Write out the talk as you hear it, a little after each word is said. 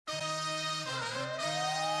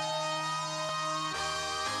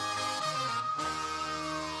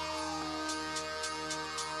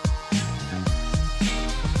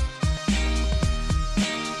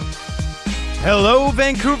Hello,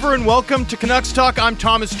 Vancouver, and welcome to Canucks Talk. I'm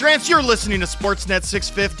Thomas Drance. You're listening to Sportsnet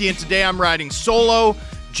 650, and today I'm riding solo.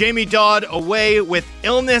 Jamie Dodd away with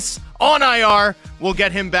illness on IR. We'll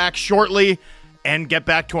get him back shortly and get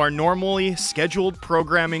back to our normally scheduled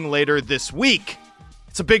programming later this week.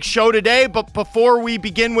 It's a big show today, but before we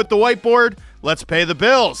begin with the whiteboard, let's pay the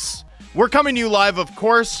bills. We're coming to you live, of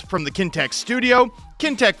course, from the Kintec studio.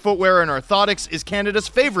 Kintec Footwear and Orthotics is Canada's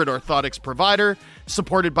favorite orthotics provider,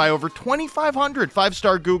 supported by over 2,500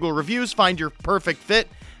 five-star Google reviews. Find your perfect fit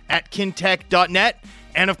at kintec.net.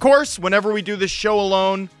 And of course, whenever we do this show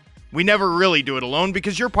alone, we never really do it alone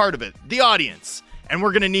because you're part of it, the audience. And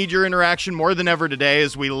we're going to need your interaction more than ever today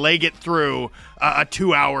as we leg it through a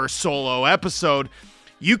 2-hour solo episode.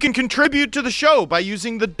 You can contribute to the show by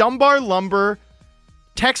using the Dunbar Lumber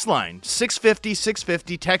text line,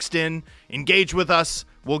 650-650, text in, engage with us.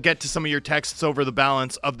 We'll get to some of your texts over the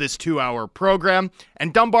balance of this 2-hour program.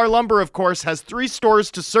 And Dunbar Lumber, of course, has 3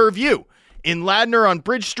 stores to serve you. In Ladner on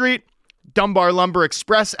Bridge Street, Dunbar Lumber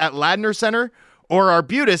Express at Ladner Center, or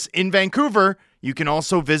Arbutus in Vancouver. You can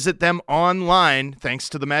also visit them online, thanks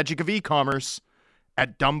to the magic of e-commerce,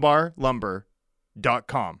 at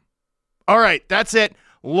dunbarlumber.com. All right, that's it.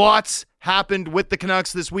 Lots happened with the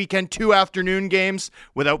Canucks this weekend, 2 afternoon games.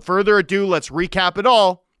 Without further ado, let's recap it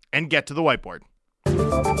all and get to the whiteboard.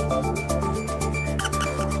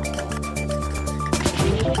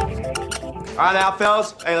 All right now,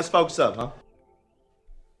 fellas. Hey, let's focus up, huh?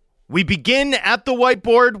 We begin at the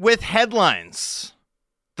whiteboard with headlines.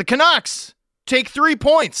 The Canucks take 3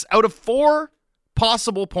 points out of 4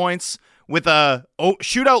 possible points with a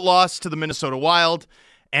shootout loss to the Minnesota Wild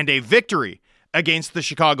and a victory against the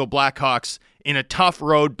Chicago Blackhawks in a tough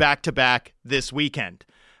road back-to-back this weekend.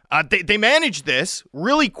 They managed this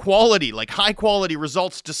really quality, like high-quality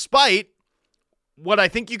results, despite what I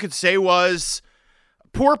think you could say was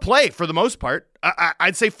poor play for the most part.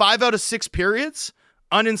 I'd say 5 out of 6 periods,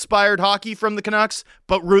 uninspired hockey from the Canucks,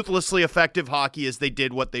 but ruthlessly effective hockey as they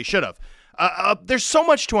did what they should have. There's so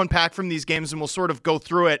much to unpack from these games, and we'll sort of go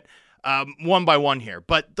through it one by one here.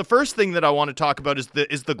 But the first thing that I want to talk about is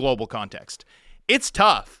the global context. It's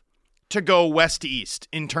tough to go west to east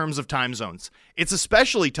in terms of time zones. It's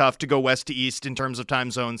especially tough to go west to east in terms of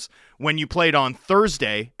time zones when you played on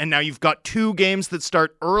Thursday, and now you've got 2 games that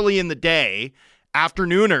start early in the day,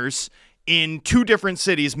 afternooners, in 2 different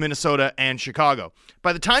cities, Minnesota and Chicago.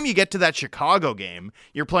 By the time you get to that Chicago game,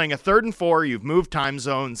 you're playing a 3rd and 4, you've moved time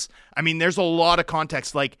zones. I mean, there's a lot of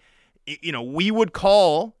context. Like, you know, we would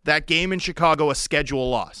call that game in Chicago a schedule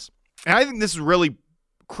loss. And I think this is really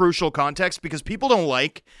crucial context because people don't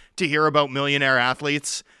like to hear about millionaire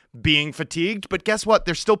athletes being fatigued, but guess what?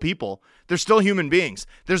 They're still people. They're still human beings.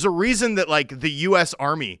 There's a reason that, like, the U.S.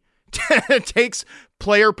 Army takes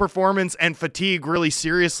player performance and fatigue really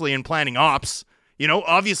seriously in planning ops. You know,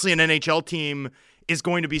 obviously an NHL team is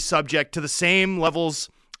going to be subject to the same levels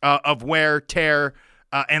of wear, tear,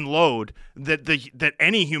 and load that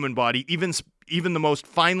any human body, even the most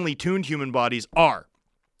finely tuned human bodies, are.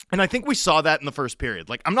 And I think we saw that in the first period.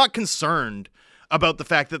 Like, I'm not concerned about the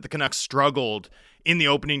fact that the Canucks struggled in the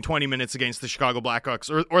opening 20 minutes against the Chicago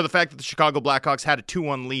Blackhawks, or the fact that the Chicago Blackhawks had a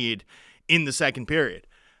 2-1 lead in the second period.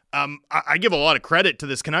 I give a lot of credit to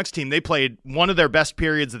this Canucks team. They played one of their best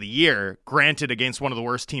periods of the year, granted against one of the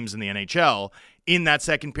worst teams in the NHL, in that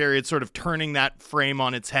second period, sort of turning that frame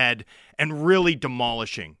on its head and really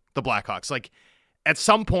demolishing the Blackhawks. Like, at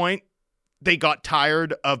some point, they got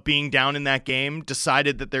tired of being down in that game,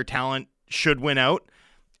 decided that their talent should win out,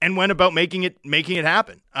 and went about making it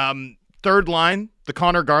happen. Third line, the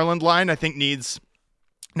Connor Garland line, I think needs...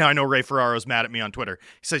 Now, I know Ray Ferraro's mad at me on Twitter.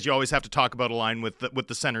 He says you always have to talk about a line with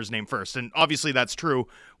the center's name first. And obviously that's true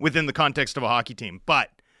within the context of a hockey team. But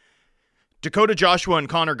Dakota Joshua and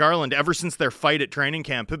Connor Garland, ever since their fight at training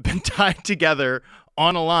camp, have been tied together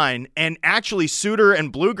on a line. And actually, Suter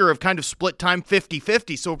and Bluger have kind of split time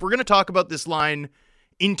 50-50. So if we're going to talk about this line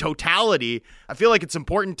in totality, I feel like it's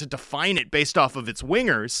important to define it based off of its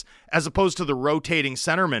wingers as opposed to the rotating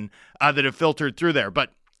centermen that have filtered through there.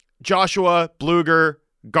 But Joshua, Bluger,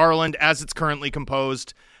 Garland, as it's currently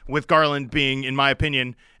composed, with Garland being, in my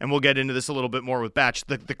opinion, and we'll get into this a little bit more with Batch,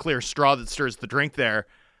 the clear straw that stirs the drink there.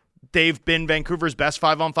 They've been Vancouver's best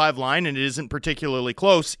 5-on-5 line, and it isn't particularly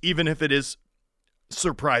close, even if it is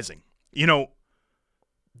surprising. You know,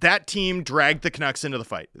 that team dragged the Canucks into the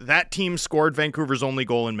fight. That team scored Vancouver's only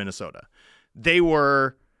goal in Minnesota. They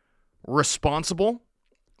were responsible,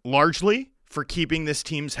 largely, for keeping this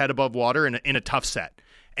team's head above water in a tough set.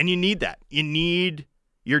 And you need that. You need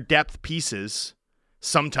your depth pieces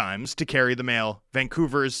sometimes to carry the mail.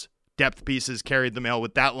 Vancouver's depth pieces carried the mail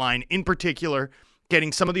with that line in particular.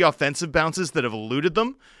 getting some of the offensive bounces that have eluded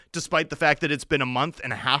them, despite the fact that it's been a month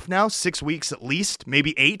and a half now, 6 weeks at least,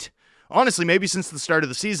 maybe 8. Honestly, maybe since the start of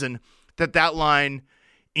the season, that line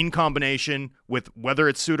in combination with whether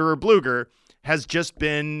it's Suter or Bluger has just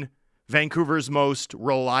been Vancouver's most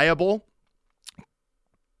reliable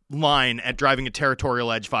line at driving a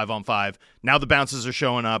territorial edge 5-on-5. Now the bounces are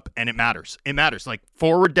showing up, and it matters. It matters. Like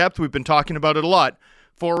forward depth, we've been talking about it a lot.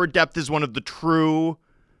 Forward depth is one of the true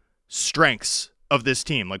strengths of this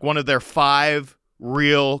team. Like one of their 5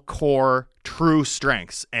 real core true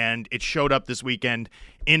strengths, and it showed up this weekend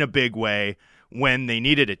in a big way when they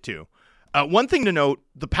needed it to. One thing to note,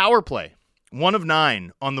 the power play, 1 of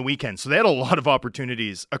 9 on the weekend. So they had a lot of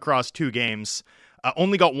opportunities across 2 games.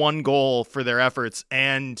 Only got 1 goal for their efforts.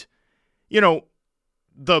 And,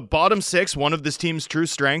 the bottom 6, one of this team's true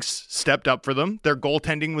strengths, stepped up for them. Their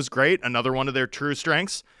goaltending was great, another one of their true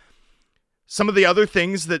strengths. Some of the other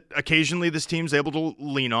things that occasionally this team's able to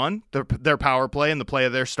lean on, their power play and the play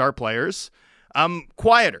of their star players,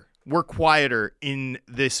 quieter. We're quieter in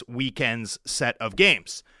this weekend's set of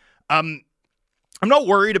games. I'm not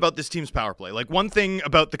worried about this team's power play. Like one thing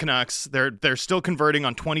about the Canucks, they're still converting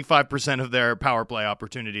on 25% of their power play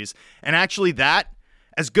opportunities. And actually that,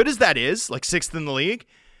 as good as that is, like 6th in the league,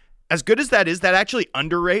 as good as that is, that actually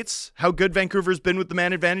underrates how good Vancouver's been with the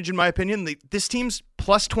man advantage, in my opinion. This team's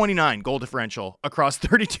plus 29 goal differential across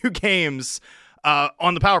 32 games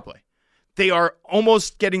on the power play. They are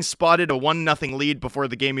almost getting spotted a 1-0 lead before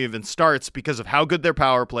the game even starts because of how good their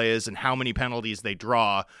power play is and how many penalties they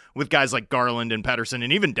draw, with guys like Garland and Pettersson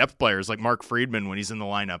and even depth players like Mark Friedman when he's in the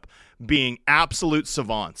lineup being absolute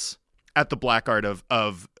savants at the black art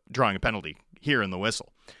of drawing a penalty here in the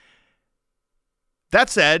whistle. That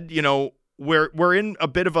said, we're in a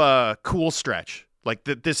bit of a cool stretch. Like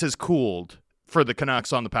this has cooled for the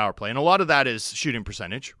Canucks on the power play. And a lot of that is shooting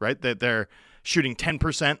percentage, right? That they're shooting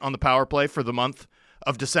 10% on the power play for the month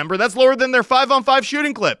of December. That's lower than their 5-on-5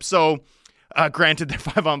 shooting clip. So granted, their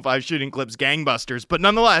 5-on-5 shooting clip's gangbusters, but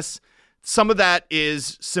nonetheless, some of that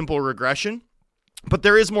is simple regression, but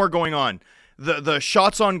there is more going on. The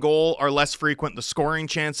shots on goal are less frequent. The scoring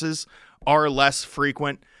chances are less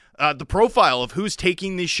frequent. The profile of who's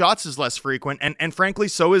taking these shots is less frequent. And frankly,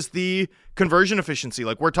 so is the conversion efficiency.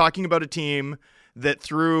 Like we're talking about a team that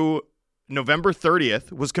through November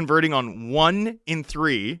 30th was converting on 1 in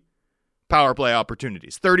 3 power play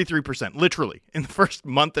opportunities, 33%, literally in the first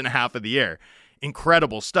month and a half of the year.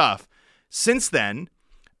 Incredible stuff. Since then,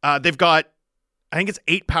 they've got, I think it's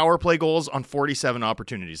 8 power play goals on 47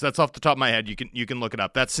 opportunities. That's off the top of my head. You can look it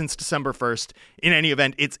up. That's since December 1st. In any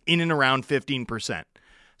event, it's in and around 15%.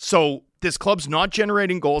 So this club's not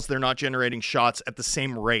generating goals. They're not generating shots at the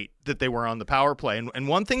same rate that they were on the power play. And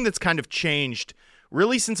one thing that's kind of changed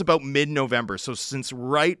really since about mid-November, so since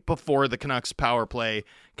right before the Canucks power play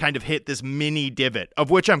kind of hit this mini divot, of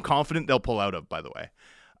which I'm confident they'll pull out of, by the way.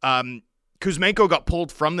 Kuzmenko got pulled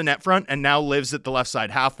from the net front and now lives at the left side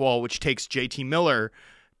half wall, which takes JT Miller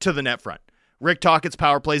to the net front. Rick Tocchet's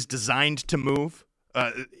power play is designed to move.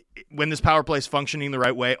 When this power play is functioning the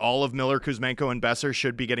right way, all of Miller, Kuzmenko, and Besser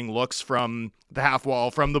should be getting looks from the half wall,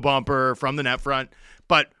 from the bumper, from the net front.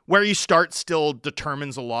 But where you start still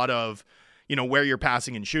determines a lot of where you're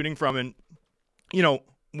passing and shooting from. And,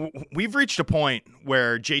 we've reached a point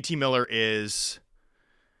where JT Miller is,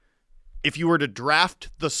 if you were to draft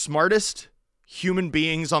the smartest human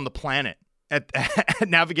beings on the planet at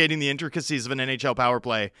navigating the intricacies of an NHL power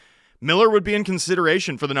play, Miller would be in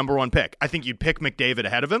consideration for the number 1 pick. I think you'd pick McDavid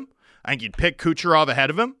ahead of him. I think you'd pick Kucherov ahead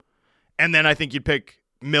of him. And then I think you'd pick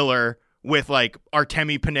Miller with like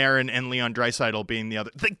Artemi Panarin and Leon Draisaitl being the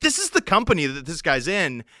other. Like, this is the company that this guy's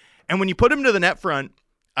in. And when you put him to the net front,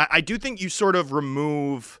 I do think you sort of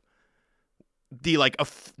remove the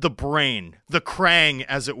the brain, the Krang,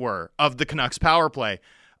 as it were, of the Canucks power play.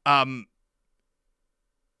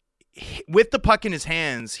 With the puck in his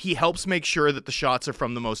hands, he helps make sure that the shots are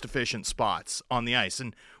from the most efficient spots on the ice.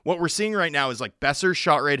 And what we're seeing right now is like Besser's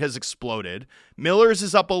shot rate has exploded. Miller's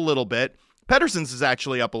is up a little bit. Pettersson's is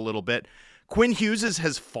actually up a little bit. Quinn Hughes's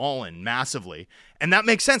has fallen massively. And that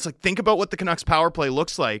makes sense. Like, think about what the Canucks power play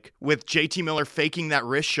looks like with JT Miller faking that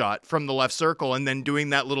wrist shot from the left circle and then doing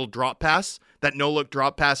that little drop pass, that no-look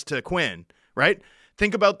drop pass to Quinn, right?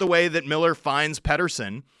 Think about the way that Miller finds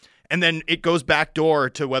Pettersson, and then it goes back door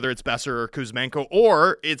to whether it's Besser or Kuzmenko,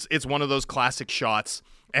 or it's one of those classic shots.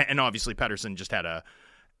 And obviously Pettersson just had a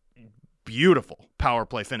beautiful power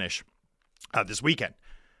play finish this weekend.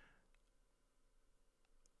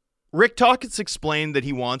 Rick Tocchet's explained that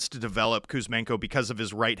he wants to develop Kuzmenko because of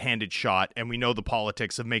his right-handed shot, and we know the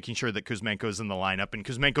politics of making sure that Kuzmenko's in the lineup, and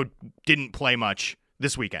Kuzmenko didn't play much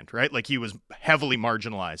this weekend, right? Like he was heavily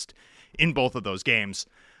marginalized in both of those games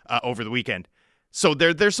over the weekend. So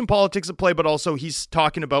there's some politics at play, but also he's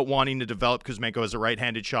talking about wanting to develop Kuzmenko as a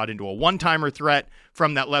right-handed shot into a one-timer threat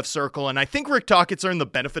from that left circle. And I think Rick Tocchet's earned the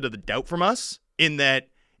benefit of the doubt from us in that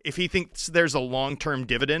if he thinks there's a long-term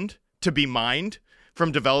dividend to be mined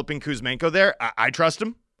from developing Kuzmenko there, I trust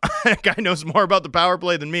him. That guy knows more about the power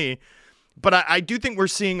play than me. But I do think we're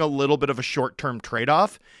seeing a little bit of a short-term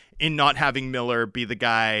trade-off in not having Miller be the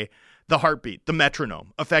guy, the heartbeat, the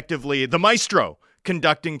metronome, effectively the maestro,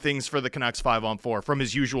 conducting things for the Canucks 5-on-4 from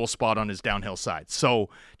his usual spot on his downhill side. So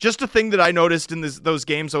just a thing that I noticed in those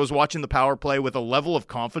games, I was watching the power play with a level of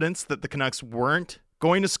confidence that the Canucks weren't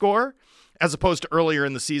going to score, as opposed to earlier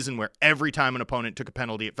in the season where every time an opponent took a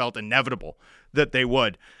penalty, it felt inevitable that they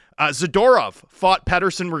would. Zadorov fought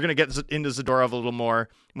Pettersson. We're going to get into Zadorov a little more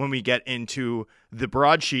when we get into the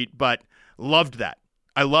broadsheet, but loved that.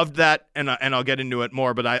 I loved that, and I'll get into it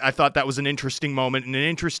more, but I thought that was an interesting moment and an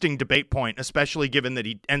interesting debate point, especially given that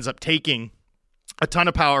he ends up taking a ton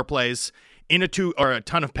of power plays a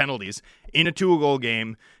ton of penalties in a 2-goal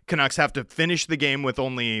game. Canucks have to finish the game with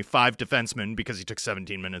only 5 defensemen because he took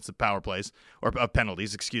 17 minutes of power plays, or of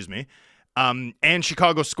penalties, excuse me. And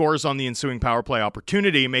Chicago scores on the ensuing power play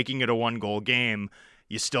opportunity, making it a 1-goal game.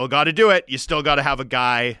 You still got to do it. You still got to have a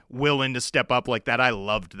guy willing to step up like that. I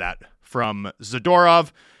loved that from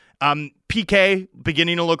Zadorov. PK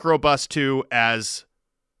beginning to look robust too as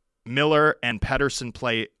Miller and Pettersson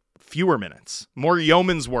play fewer minutes. More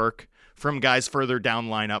yeoman's work from guys further down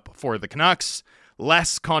lineup for the Canucks.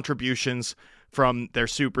 Less contributions from their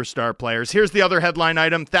superstar players. Here's the other headline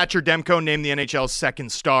item. Thatcher Demko named the NHL's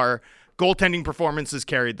second star. Goaltending performances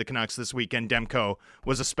carried the Canucks this weekend. Demko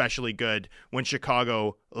was especially good when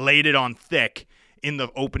Chicago laid it on thick in the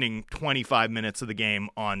opening 25 minutes of the game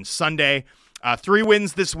on Sunday. 3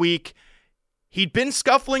 wins this week. He'd been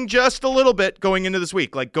scuffling just a little bit going into this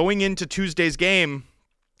week. Like going into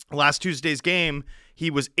last Tuesday's game,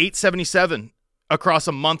 he was .877 across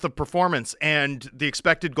a month of performance, and the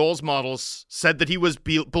expected goals models said that he was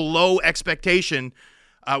below expectation,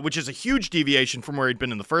 which is a huge deviation from where he'd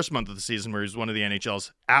been in the first month of the season, where he was one of the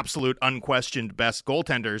NHL's absolute unquestioned best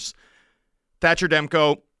goaltenders. Thatcher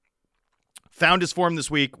Demko found his form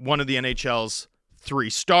this week, one of the NHL's 3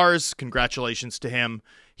 stars. Congratulations to him.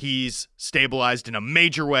 He's stabilized in a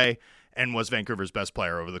major way and was Vancouver's best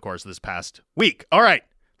player over the course of this past week. All right,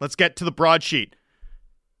 let's get to the broadsheet.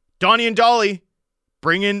 Donnie and Dolly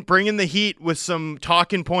bringing the heat with some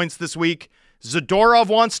talking points this week. Zadorov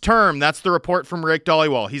wants term. That's the report from Rick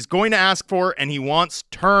Dhaliwal. He's going to ask for, and he wants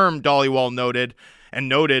term, Dhaliwal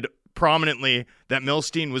noted prominently that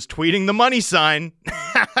Milstein was tweeting the money sign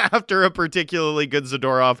after a particularly good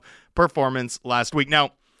Zadorov performance last week.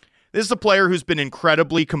 Now, this is a player who's been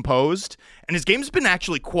incredibly composed, and his game's been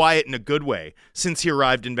actually quiet in a good way since he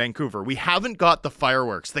arrived in Vancouver. We haven't got the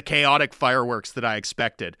fireworks, the chaotic fireworks that I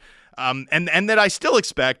expected, and that I still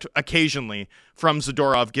expect occasionally from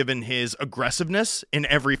Zadorov, given his aggressiveness in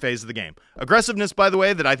every phase of the game. Aggressiveness, by the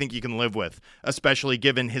way, that I think you can live with, especially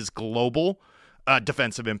given his global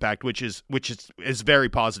defensive impact, which is very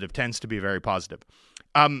positive, tends to be very positive.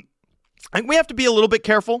 I think we have to be a little bit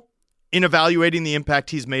careful in evaluating the impact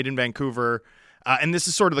he's made in Vancouver, and this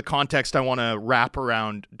is sort of the context I want to wrap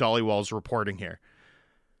around Dhaliwal's reporting here.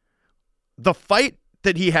 The fight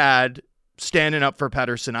that he had standing up for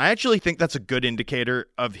Pettersson, I actually think that's a good indicator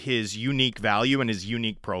of his unique value and his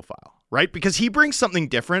unique profile, right? Because he brings something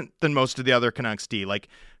different than most of the other Canucks D. Like,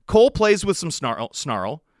 Cole plays with some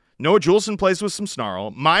snarl. Noah Juleson plays with some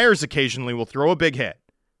snarl. Myers occasionally will throw a big hit,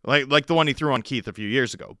 like the one he threw on Keith a few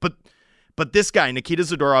years ago. But this guy, Nikita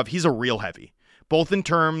Zadorov, he's a real heavy, both in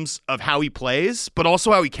terms of how he plays, but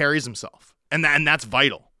also how he carries himself. And that's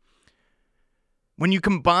vital. When you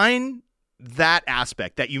combine that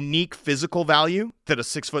aspect, that unique physical value that a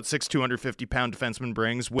 6'6", 250-pound defenseman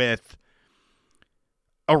brings with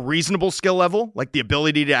a reasonable skill level, like the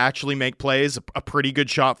ability to actually make plays, a pretty good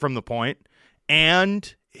shot from the point,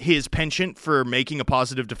 and his penchant for making a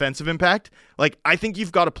positive defensive impact, like, I think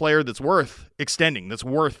you've got a player that's worth extending, that's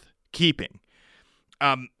worth keeping.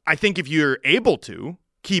 I think if you're able to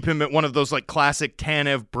keep him at one of those like classic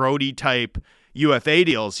Tanev Brody type UFA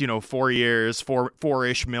deals, 4 years,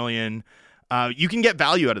 four-ish million, you can get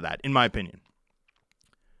value out of that, in my opinion.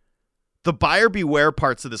 The buyer beware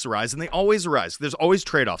parts of this arise, and they always arise. There's always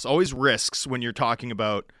trade-offs, always risks when you're talking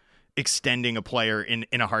about extending a player in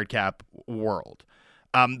a hard cap world.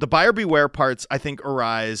 The buyer beware parts, I think,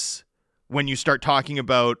 arise when you start talking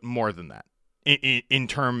about more than that in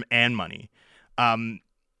term and money.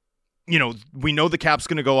 We know the cap's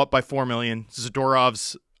going to go up by $4 million.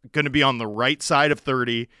 Zadorov's going to be on the right side of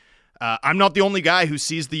 30. I'm not the only guy who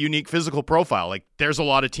sees the unique physical profile. Like, there's a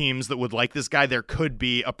lot of teams that would like this guy. There could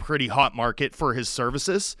be a pretty hot market for his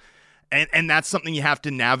services. And that's something you have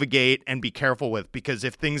to navigate and be careful with, because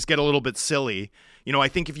if things get a little bit silly, I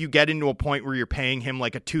think if you get into a point where you're paying him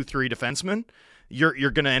like a 2-3 defenseman,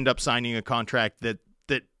 you're going to end up signing a contract that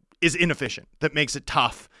is inefficient, that makes it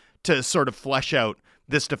tough to sort of flesh out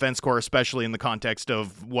this defense core, especially in the context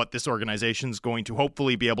of what this organization is going to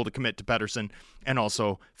hopefully be able to commit to Pettersson and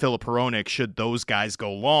also Filip Hronek, should those guys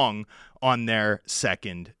go long on their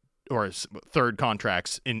second or third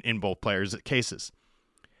contracts in both players' cases.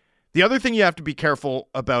 The other thing you have to be careful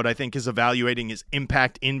about, I think, is evaluating his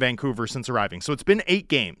impact in Vancouver since arriving. So it's been 8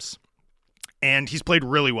 games, and he's played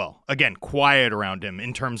really well. Again, quiet around him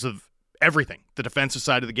in terms of everything. The defensive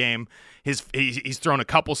side of the game, he's thrown a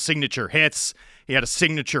couple signature hits. He had a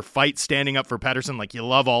signature fight standing up for Pettersson. Like, you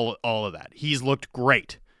love all of that. He's looked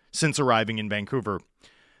great since arriving in Vancouver.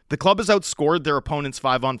 The club has outscored their opponents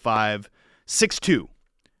 5-on-5, 6-2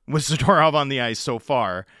 with Zadorov on the ice so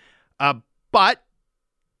far. But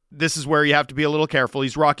this is where you have to be a little careful.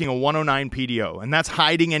 He's rocking a 109 PDO, and that's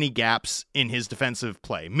hiding any gaps in his defensive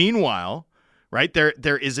play. Meanwhile, right,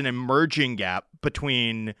 there is an emerging gap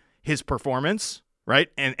between his performance, right,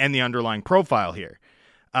 and the underlying profile here.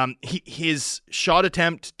 His shot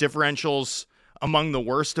attempt differentials among the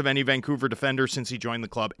worst of any Vancouver defender since he joined the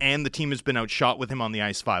club, and the team has been outshot with him on the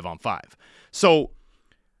ice 5-on-5. So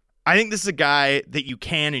I think this is a guy that you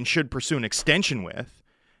can and should pursue an extension with,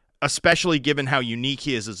 especially given how unique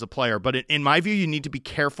he is as a player. But in my view, you need to be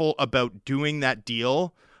careful about doing that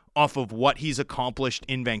deal off of what he's accomplished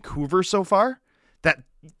in Vancouver so far.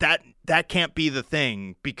 That can't be the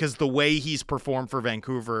thing, because the way he's performed for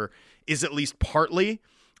Vancouver is at least partly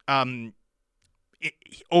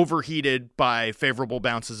overheated by favorable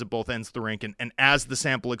bounces at both ends of the rink. And as the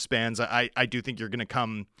sample expands, I do think you're going to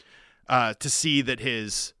come to see that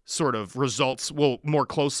his sort of results will more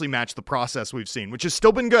closely match the process we've seen, which has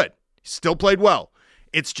still been good. He's still played well.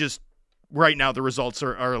 It's just right now the results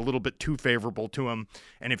are a little bit too favorable to him.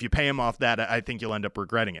 And if you pay him off that, I think you'll end up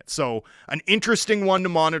regretting it. So an interesting one to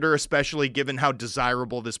monitor, especially given how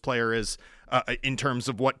desirable this player is in terms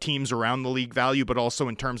of what teams around the league value, but also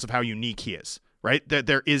in terms of how unique he is, right?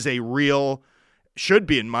 There is a real, should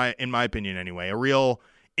be in my opinion anyway, a real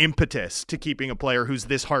impetus to keeping a player who's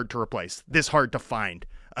this hard to replace, this hard to find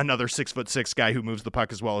another 6'6" guy who moves the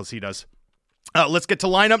puck as well as he does. Let's get to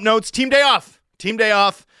lineup notes. Team day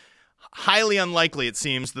off. Highly unlikely, it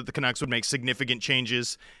seems, that the Canucks would make significant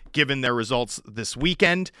changes given their results this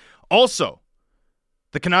weekend. Also,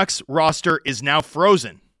 the Canucks roster is now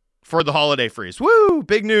frozen for the holiday freeze. Woo!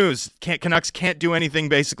 Big news. Canucks can't do anything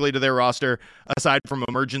basically to their roster aside from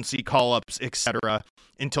emergency call-ups, etc.,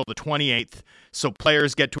 until the 28th. So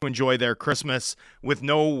players get to enjoy their Christmas with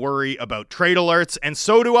no worry about trade alerts, and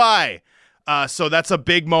so do I. So that's a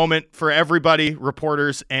big moment for everybody,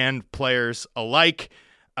 reporters and players alike.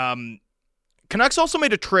 Canucks also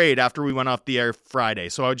made a trade after we went off the air Friday,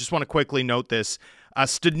 so I just want to quickly note this.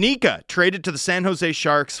 Studnicka traded to the San Jose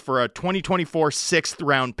Sharks for a 2024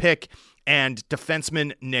 6th-round pick and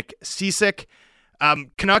defenseman Nick Cicek.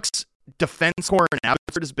 Canucks defense core in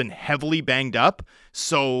Abbotsford has been heavily banged up,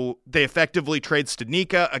 so they effectively trade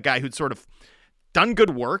Studnicka, a guy who'd sort of done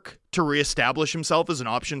good work to reestablish himself as an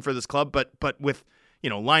option for this club, but with,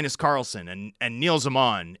 Linus Karlsson and Neil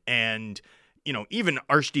Zaman and, even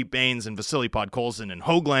Arshdeep Bains and Vasily Podkolzin and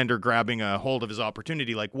Höglander grabbing a hold of his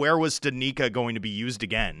opportunity. Like, where was Studnicka going to be used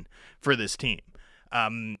again for this team?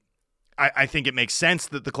 I think it makes sense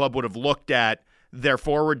that the club would have looked at their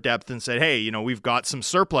forward depth and said, hey, we've got some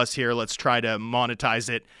surplus here. Let's try to monetize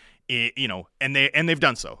it. And they've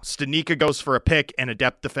done so. Studnicka goes for a pick and a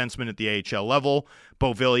depth defenseman at the AHL level.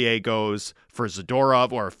 Beauvillier goes for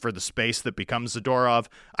Zadorov, or for the space that becomes Zadorov.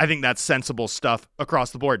 I think that's sensible stuff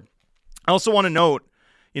across the board. I also want to note,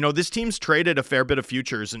 this team's traded a fair bit of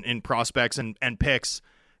futures in prospects and picks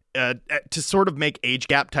to sort of make age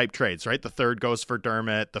gap type trades, right? The third goes for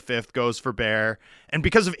Dermott, the fifth goes for Bear. And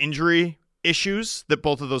because of injury issues that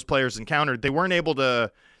both of those players encountered, they weren't able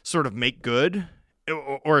to sort of make good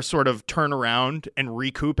or sort of turn around and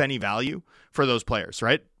recoup any value for those players,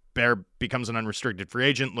 right? Bear becomes an unrestricted free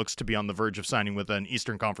agent, looks to be on the verge of signing with an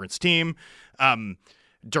Eastern Conference team.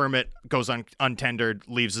 Dermott goes untendered,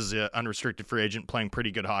 leaves as an unrestricted free agent, playing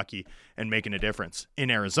pretty good hockey and making a difference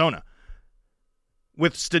in Arizona.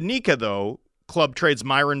 With Studnicka, though, club trades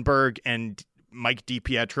Myronberg and Mike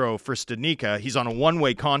DiPietro for Studnicka. He's on a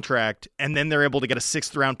one-way contract, and then they're able to get a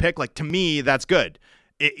 6th-round pick. Like, to me, that's good.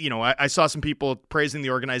 I saw some people praising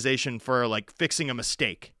the organization for like fixing a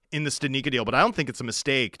mistake in the Studnicka deal, but I don't think it's a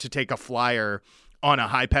mistake to take a flyer on a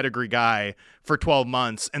high pedigree guy for 12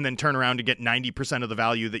 months and then turn around to get 90% of the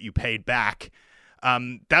value that you paid back.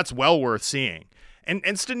 That's well worth seeing. And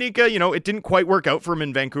Studnicka, it didn't quite work out for him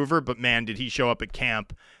in Vancouver, but man, did he show up at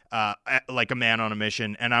camp like a man on a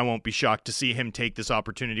mission, and I won't be shocked to see him take this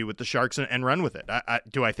opportunity with the Sharks and run with it.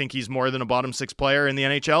 Do I think he's more than a bottom six player in the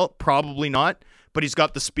NHL? Probably not, but he's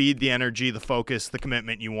got the speed, the energy, the focus, the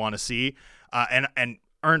commitment you want to see, and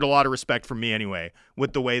earned a lot of respect from me anyway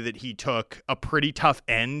with the way that he took a pretty tough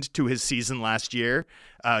end to his season last year,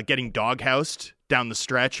 getting doghoused down the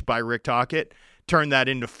stretch by Rick Tocchet, turned that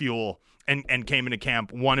into fuel and came into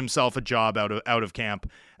camp, won himself a job out of camp,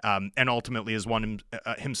 and ultimately has won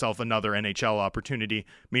himself another NHL opportunity.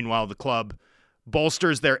 Meanwhile, the club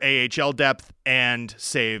bolsters their AHL depth and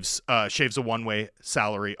shaves a one-way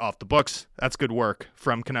salary off the books. That's good work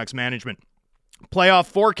from Canucks management. Playoff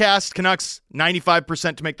forecast, Canucks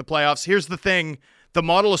 95% to make the playoffs. Here's the thing. The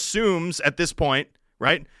model assumes at this point,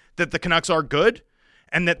 right, that the Canucks are good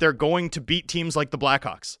and that they're going to beat teams like the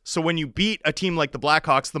Blackhawks. So when you beat a team like the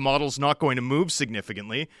Blackhawks, the model's not going to move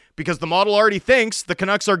significantly because the model already thinks the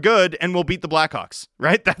Canucks are good and will beat the Blackhawks,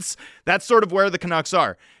 right? That's sort of where the Canucks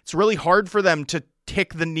are. It's really hard for them to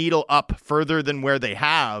tick the needle up further than where they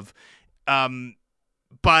have.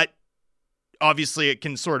 But obviously it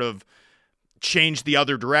can sort of change the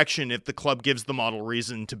other direction if the club gives the model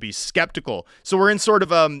reason to be skeptical. So we're in sort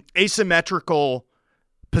of asymmetrical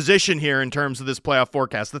position here in terms of this playoff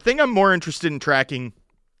forecast. The thing I'm more interested in tracking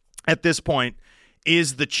at this point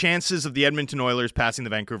is the chances of the Edmonton Oilers passing the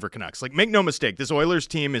Vancouver Canucks. Like, make no mistake, this Oilers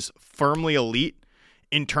team is firmly elite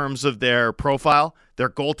in terms of their profile. Their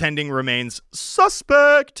goaltending remains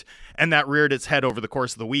suspect, and that reared its head over the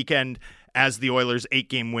course of the weekend as the Oilers'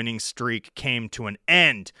 8-game winning streak came to an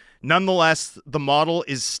end. Nonetheless, the model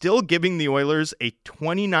is still giving the Oilers a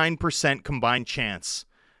 29% combined chance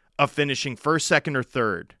of finishing first, second, or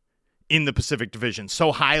third in the Pacific Division.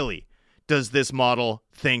 So highly does this model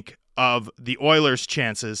think of the Oilers'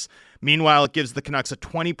 chances. Meanwhile, it gives the Canucks a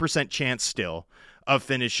 20% chance still of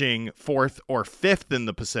finishing fourth or fifth in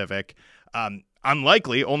the Pacific.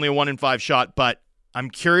 Unlikely, only a 1 in 5 shot, but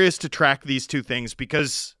I'm curious to track these two things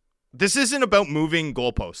because this isn't about moving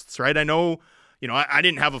goalposts, right? I know, I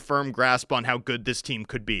didn't have a firm grasp on how good this team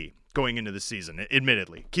could be going into the season,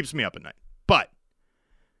 admittedly. Keeps me up at night. But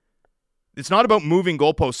it's not about moving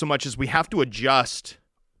goalposts so much as we have to adjust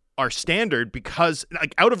our standard because,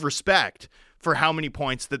 out of respect for how many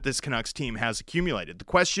points that this Canucks team has accumulated. The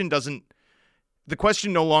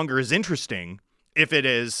question no longer is interesting if it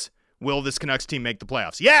is, will this Canucks team make the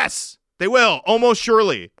playoffs? Yes, they will, almost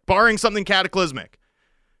surely, barring something cataclysmic.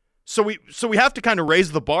 So we have to kind of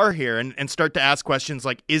raise the bar here and start to ask questions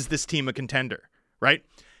like, is this team a contender, right?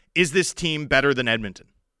 Is this team better than Edmonton?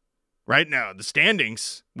 Right now, the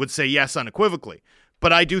standings would say yes unequivocally,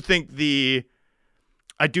 but I do think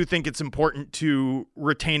it's important to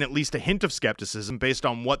retain at least a hint of skepticism based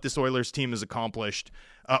on what this Oilers team has accomplished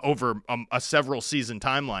over a several season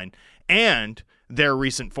timeline and their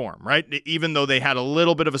recent form, right? Even though they had a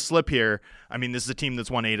little bit of a slip here, I mean, this is a team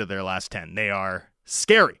that's won 8 of their last 10. They are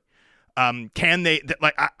scary.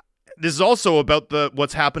 This is also about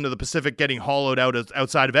what's happened to the Pacific getting hollowed out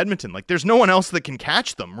outside of Edmonton. Like, there's no one else that can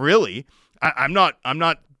catch them, really. I'm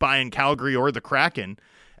not buying Calgary or the Kraken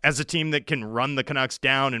as a team that can run the Canucks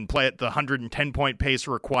down and play at the 110-point pace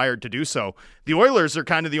required to do so. The Oilers are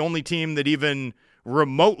kind of the only team that even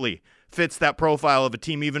remotely fits that profile of a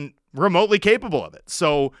team even remotely capable of it.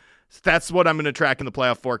 So that's what I'm going to track in the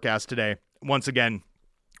playoff forecast today. Once again,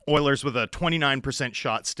 Oilers with a 29%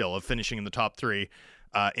 shot still of finishing in the top 3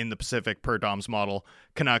 in the Pacific per Dom's model.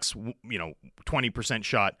 Canucks, 20%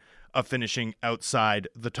 shot of finishing outside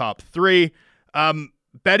the top 3.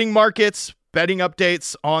 Betting markets, betting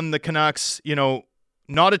updates on the Canucks,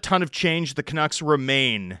 not a ton of change. The Canucks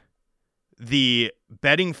remain the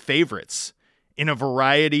betting favorites in a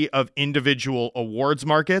variety of individual awards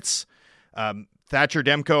markets. Thatcher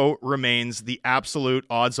Demko remains the absolute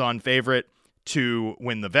odds-on favorite to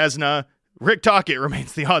win the Vezina. Rick Tocchet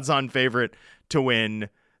remains the odds-on favorite to win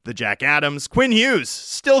the Jack Adams. Quinn Hughes,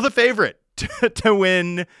 still the favorite to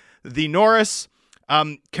win the Norris.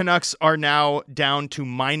 Canucks are now down to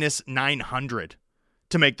minus 900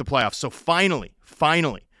 to make the playoffs. So finally,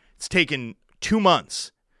 it's taken 2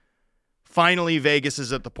 months. Finally, Vegas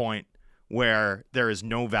is at the point where there is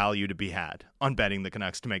no value to be had on betting the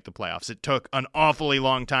Canucks to make the playoffs. It took an awfully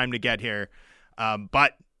long time to get here,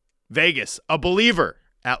 but Vegas, a believer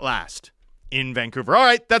at last in Vancouver. All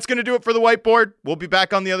right, that's going to do it for the Whiteboard. We'll be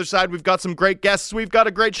back on the other side. We've got some great guests. We've got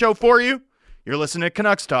a great show for you. You're listening to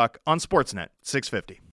Canucks Talk on Sportsnet 650.